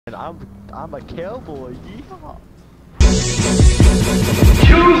And I'm a cowboy, yeehaw!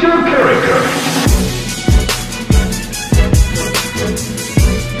 Choose your character!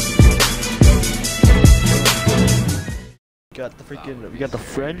 We got the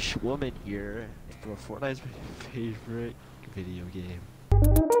French woman here. Fortnite's my favorite video game.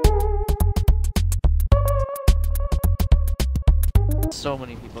 So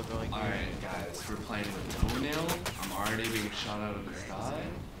many people going. Alright guys, we're playing with Toenail. I'm already being shot out of the sky.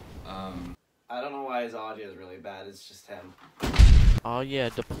 I don't know why his audio is really bad, it's just him. Oh yeah,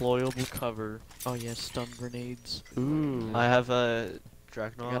 deployable cover. Oh yeah, stun grenades. Ooh. I have a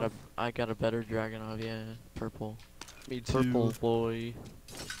Dragunov. I got a better Dragunov, yeah. Purple. Me too. Purple boy.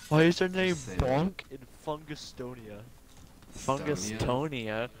 Why is their name Bonk in Fungustonia?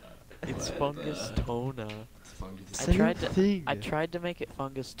 Fungustonia? It's Fungustona. I tried to make it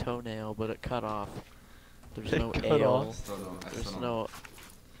Fungus Toenail, but it cut off. There's no ale. There's no.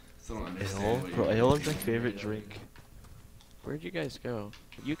 Ale? Bro, ale is my favorite drink. Where'd you guys go?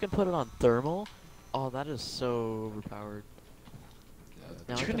 You can put it on thermal? Oh, that is so overpowered.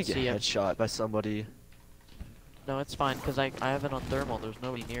 Now You're gonna get headshot by somebody. No, it's fine, because I have it on thermal. There's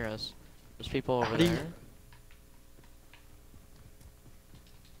nobody near us. There's people over there.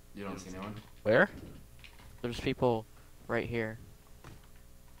 You don't see anyone? Where? There's people right here.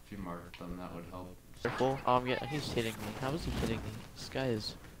 If you mark them, that would help. Careful. Oh, yeah, he's hitting me. How is he hitting me? This guy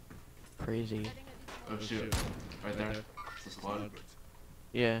is crazy. Oh shoot. Right there. It's a squad.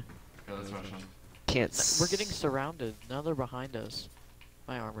 Yeah. Okay, let's rush them. Can't We're getting surrounded. Now they're behind us.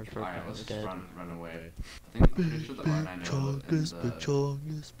 My armor's broken. Alright, let's I'm just dead. run away. I'm pretty sure the R9 is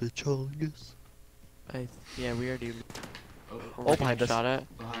Yeah, we already. Oh, behind us. Shot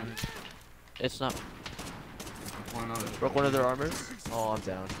at. behind. It's not. Broke one of their armors. Oh, I'm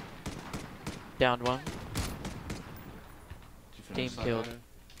down. Downed one. Did you Team finish that killed. guy?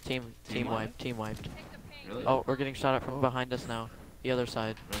 Team wiped. Team wiped. Really? Oh, we're getting shot at from behind us now. The other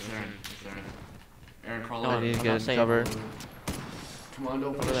side. Right there. Right there. Aaron, crawl No, I over. need to I'm get not in saying- cover. Come on,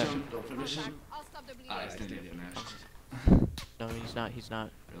 don't Over finish there. him. Don't finish him. Ah, he's gonna get finished. No, he's not. He's not.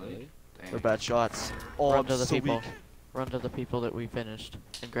 Really? They're Dang. bad shots. Oh, Run I'm to the so people. weak. Run to the people that we finished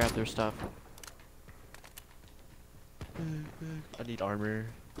and grab their stuff. I need armor.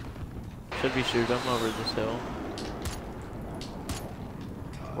 Should we shoot them over this hill?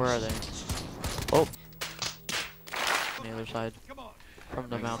 Where are they? Oh. On the other side. From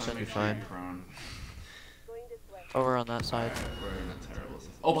the Next time mountain. you're Fine. prone. Over on that side. We're in a terrible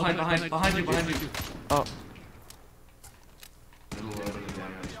situation. Oh, behind you. Oh, Little bit of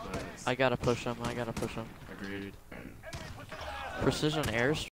damage, but I gotta push them. agreed. Precision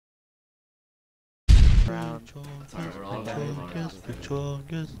airstrike. Round. Sorry, we're all dead.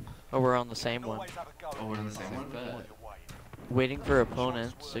 Oh, we're on the same one. Oh, we're in the same one? Bet. Waiting for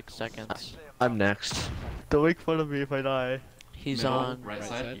opponent. 6 seconds. I'm next. Don't make fun of me if I die. He's Middle, on right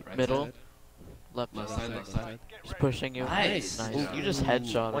side, right middle. side. Left. Left side. He's pushing you. Nice. Nice. Yeah. You just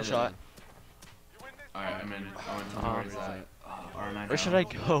headshot One him. shot. Alright, I'm in. I went to where he's at. R9 Where should I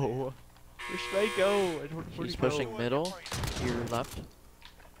go? Where should I go? I don't know where He's to go. pushing middle. To your left.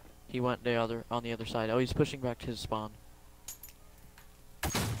 He went on the other side. Oh, he's pushing back to his spawn.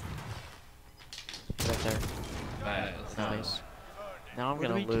 Right there. Bet, let's go. Nice. Now I'm Where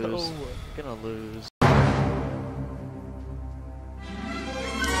do gonna we lose. go? Gonna lose.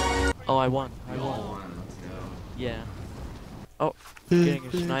 Oh, I won. We all won, let's go. Yeah. Oh, getting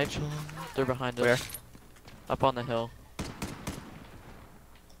a snipe. They're behind us. Where? Up on the hill.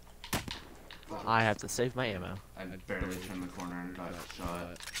 I have to save my ammo. I barely turned the corner and got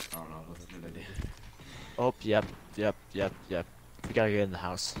shot. I don't know, what's a good idea. Oh, yep. We gotta get in the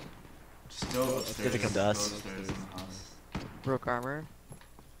house. Just go upstairs. They come to us. Go upstairs in the house. Broke armor.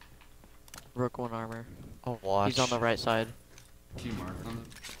 Broke 1 armor. I'll watch. He's on the right side. Can you mark them?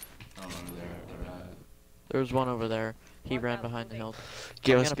 I don't know where they're at. There's one over there. He ran behind the hill.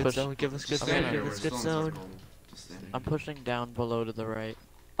 Give I'm us gonna good push- zone. Give us good Just I'm zone. stand gonna- here, Give us we're good still in zone. circle. Just stand here. I'm pushing down below to the right.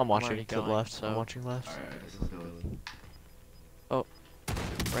 I'm watching already to the going, left. so- I'm watching left. Alright, let's go.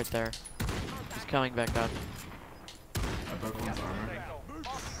 Right there. He's coming back up. I broke one's armor.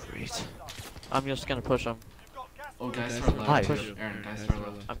 Great. I'm just gonna push him. Oh, guys to our left. Hi. Push. Aaron, guys to our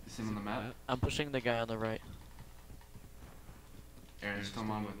left. I'm- You see him on the map? I'm pushing the guy on the right. Aaron, just come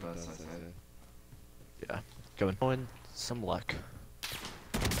on with us, I said. Yeah. Going. Going. Some luck.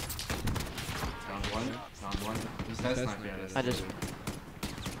 Found one. This guy's sniping at us. I just-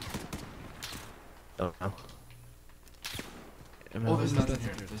 Oh no. Oh, there's nothing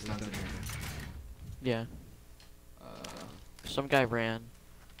here. Yeah. Uh, Some guy ran.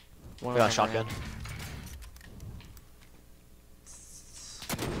 One We got a of them shotgun. ran.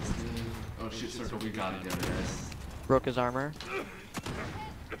 Oh shit, circle, we got it, guys. Broke his armor.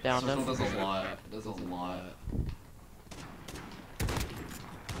 Downed him. Circle does a lot. Does a lot.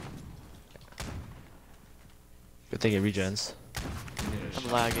 Good thing it regens.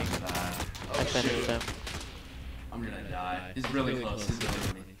 I'm lagging. Oh, I finished shit. him. I'm gonna die. He's really close. He's really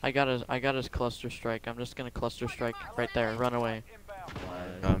close. I got his cluster strike. I'm just gonna cluster strike right there. Run away.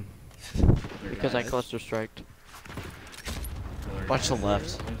 Because I cluster striked. Watch the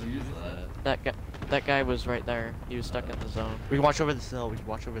left. That guy was right there. He was stuck in the zone. We can watch over this hill. We can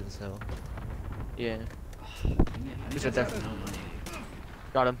watch over this hill. Yeah. He's right there.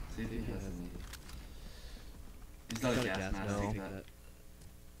 Got him. He's got a gas mask. No. Take that.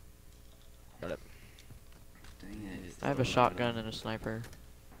 Got it. Dang it. I have a shotgun and a sniper.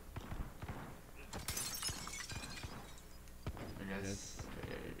 I guess.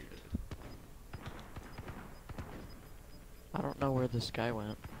 I don't know where this guy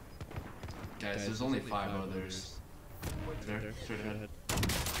went. Guys, there's only 5 others. There, straight ahead.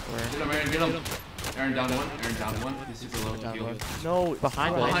 Where? Get him, Aaron, get him! Aaron down 1, Aaron down 1. He's super low. Heal him. No,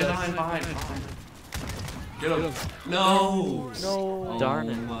 Behind us. Behind. Get him! No! No. Darn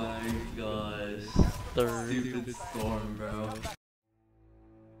it. Oh my gosh. Stupid storm, bro.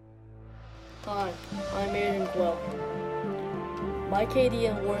 Hi, I'm AsianQuail. My KD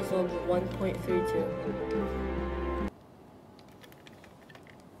in Warzone is 1.32.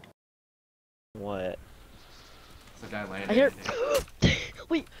 What? It's a guy landing. I hear.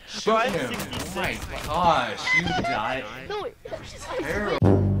 Wait. Shoot him! Oh my gosh, you died. No, wait.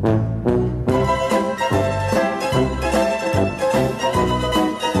 Terrible.